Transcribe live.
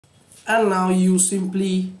and now you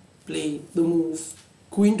simply play the move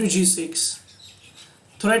queen to g6,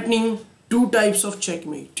 threatening two types of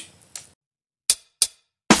checkmate.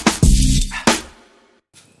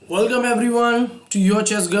 Welcome everyone to your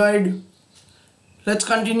chess guide. Let's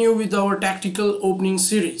continue with our tactical opening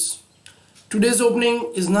series. Today's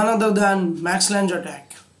opening is none other than max lange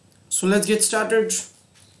attack. So let's get started.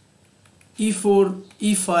 e4,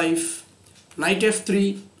 e5, knight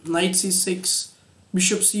f3, knight c6,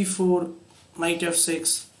 bishop c4, knight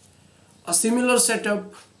f6. A similar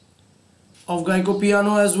setup of Geico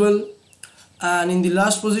piano as well, and in the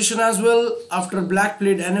last position as well, after black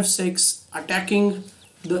played nf6 attacking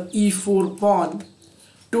the e4 pawn,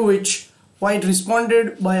 to which white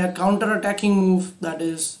responded by a counter-attacking move, that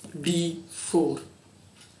is d4,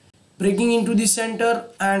 breaking into the center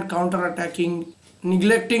and counter-attacking,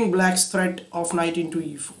 neglecting black's threat of knight into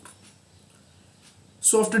e4.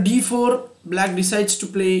 So after d4, black decides to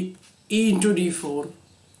play e into d4,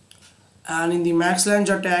 and in the max lange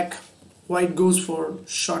attack, white goes for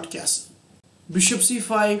short castle. Bishop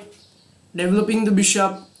c5, developing the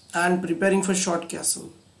bishop and preparing for short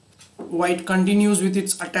castle. White continues with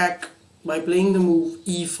its attack by playing the move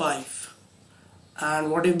e5.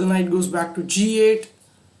 And what if the knight goes back to g8?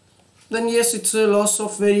 Then yes, it's a loss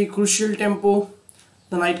of very crucial tempo.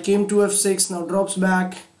 The knight came to f6, now drops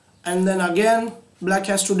back, and then again black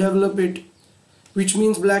has to develop it, which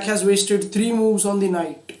means black has wasted 3 moves on the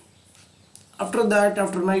knight. After that,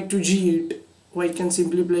 after knight to g8, white can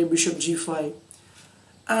simply play bishop g5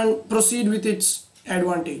 and proceed with its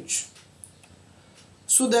advantage.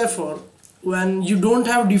 So therefore, when you don't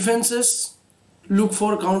have defenses, look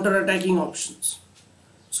for counter-attacking options.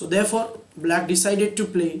 So therefore, black decided to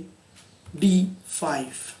play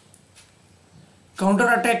d5,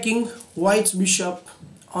 counter-attacking white's bishop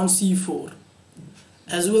on c4,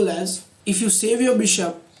 as well as if you save your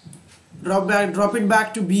bishop, drop it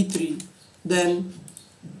back to b3, then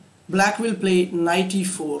black will play knight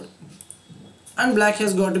e4, and black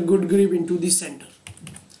has got a good grip into the center.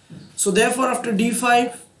 So therefore, after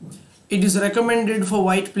d5, it is recommended for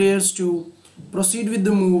white players to proceed with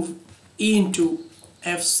the move e into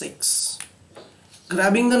f6,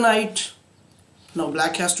 grabbing the knight. Now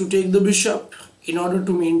black has to take the bishop in order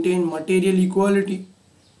to maintain material equality.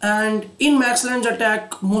 And in max lange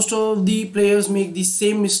attack, most of the players make the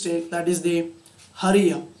same mistake, that is they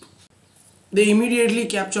hurry up. They immediately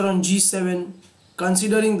capture on g7,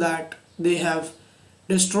 considering that they have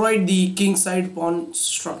destroyed the king side pawn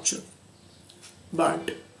structure.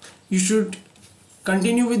 But you should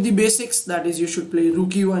continue with the basics, that is you should play rook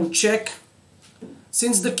e1 check.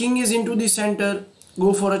 Since the king is into the center,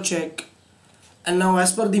 go for a check. And now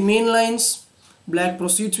as per the main lines, black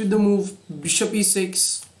proceeds with the move bishop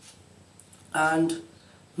e6 and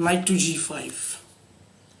knight to g5.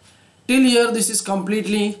 Till here this is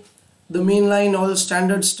completely the main line, all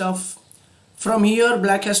standard stuff. From here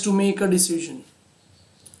black has to make a decision.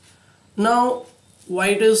 Now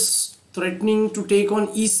white is threatening to take on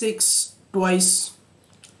e6 twice.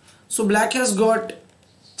 So black has got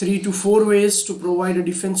 3 to 4 ways to provide a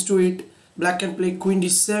defense to it. Black can play queen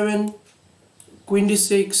d7, queen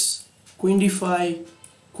d6, queen d5,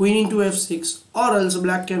 queen into f6, or else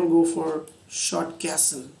black can go for short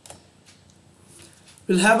castle.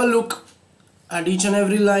 We'll have a look at each and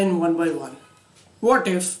every line one by one. What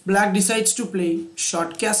if black decides to play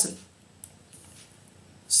short castle,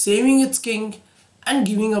 saving its king and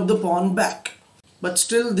giving up the pawn back? But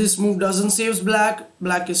still this move doesn't save black.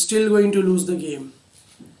 Black is still going to lose the game.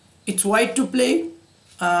 It's white to play,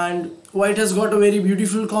 and white has got a very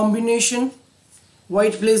beautiful combination.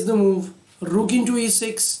 White plays the move rook into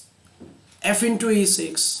e6, f into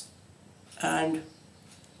e6, and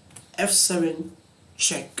f7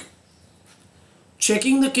 check,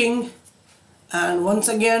 checking the king and once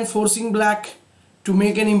again forcing black to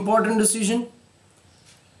make an important decision.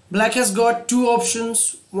 Black has got 2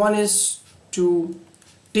 options. One is to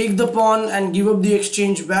take the pawn and give up the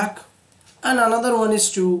exchange back, and another one is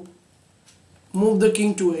to move the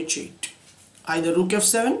king to h8, either rook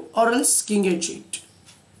f7 or else king h8.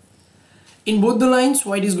 In both the lines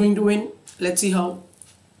white is going to win. Let's see how.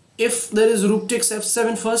 If there is rook takes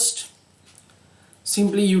f7 first,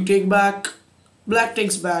 simply you take back, black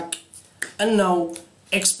takes back, and now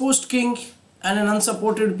exposed king and an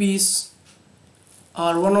unsupported piece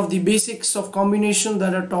are one of the basics of combination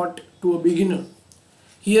that are taught to a beginner.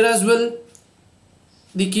 Here as well,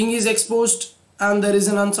 the king is exposed and there is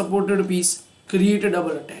an unsupported piece, create a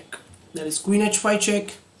double attack. That is queen h5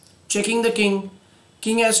 check, checking the king.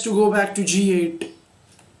 King has to go back to g8,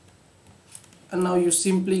 and now you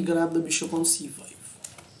simply grab the bishop on c5.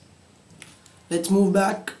 Let's move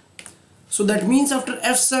back. So that means after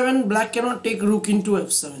f7 black cannot take rook into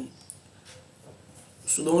f7.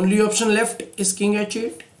 So the only option left is king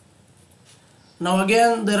h8. Now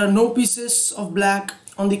again there are no pieces of black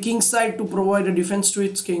on the king side to provide a defense to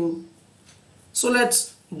its king. So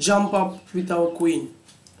let's jump up with our queen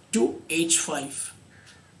to h5.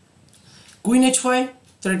 Queen h5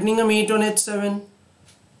 threatening a mate on h7.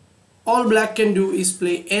 All black can do is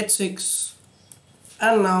play h6,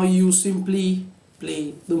 and now you simply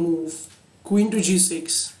play the move queen to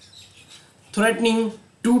g6, threatening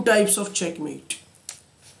two types of checkmate.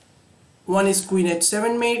 One is queen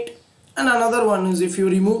h7 mate, and another one is if you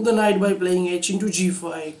remove the knight by playing h into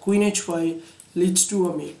g5, queen h5 leads to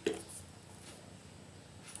a mate.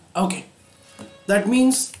 Okay, that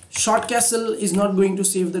means short castle is not going to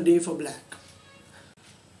save the day for black.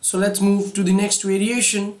 So let's move to the next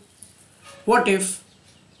variation. What if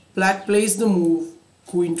black plays the move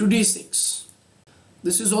queen to d6?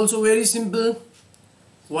 This is also very simple.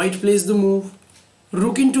 White plays the move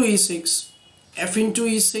rook into e6, f into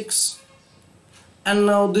e6, and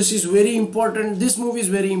now this is very important. This move is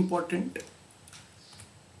very important.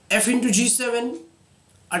 F into g7,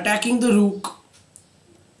 attacking the rook,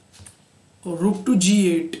 or rook to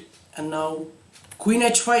g8, and now queen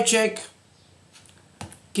h5 check,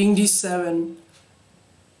 king d7,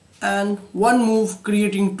 and one move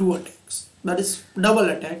creating two attacks, that is double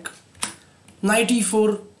attack. Knight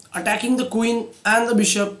e4, attacking the queen and the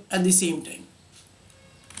bishop at the same time.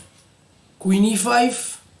 Queen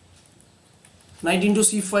e5, knight into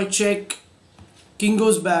c5 check, king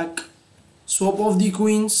goes back, swap of the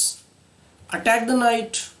queens, attack the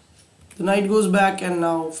knight goes back, and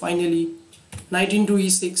now finally knight into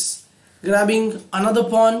e6, grabbing another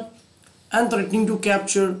pawn and threatening to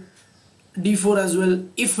capture d4 as well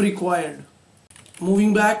if required.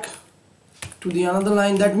 Moving back to the another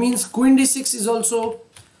line, that means queen d6 is also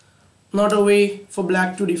not a way for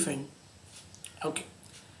black to defend. Okay,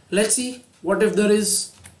 let's see what if there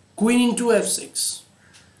is queen into f6.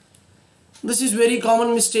 This is very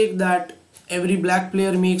common mistake that every black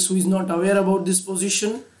player makes who is not aware about this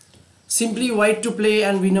position. Simply white to play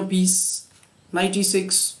and win a piece. Knight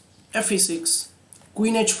e6, f e6,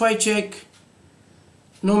 queen h5 check.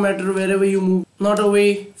 No matter wherever you move, not a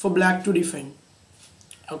way for black to defend.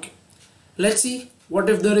 Okay, let's see what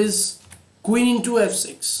if there is queen into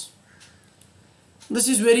f6. This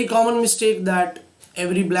is very common mistake that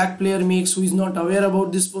every black player makes who is not aware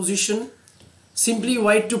about this position. Simply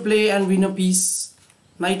white to play and win a piece.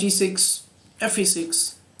 Knight e6, f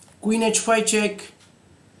e6, queen h5 check.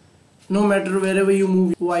 No matter wherever you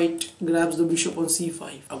move, white grabs the bishop on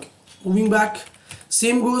c5. Okay, moving back,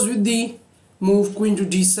 same goes with the move queen to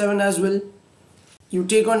d7 as well. You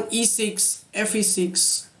take on e6, f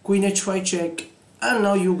e6, queen h5 check, and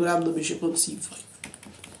now you grab the bishop on c5.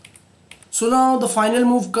 So now the final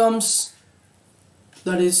move comes,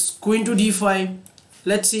 that is queen to d5.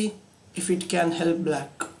 Let's see if it can help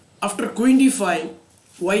black. After queen d5,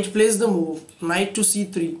 white plays the move knight to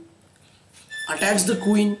c3, attacks the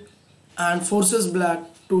queen and forces black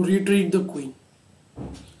to retreat the queen.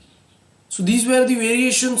 So these were the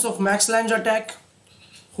variations of max lange attack.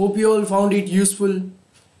 Hope you all found it useful.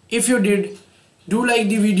 If you did, do like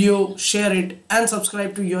the video, share it and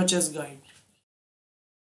subscribe to Your Chess Guide.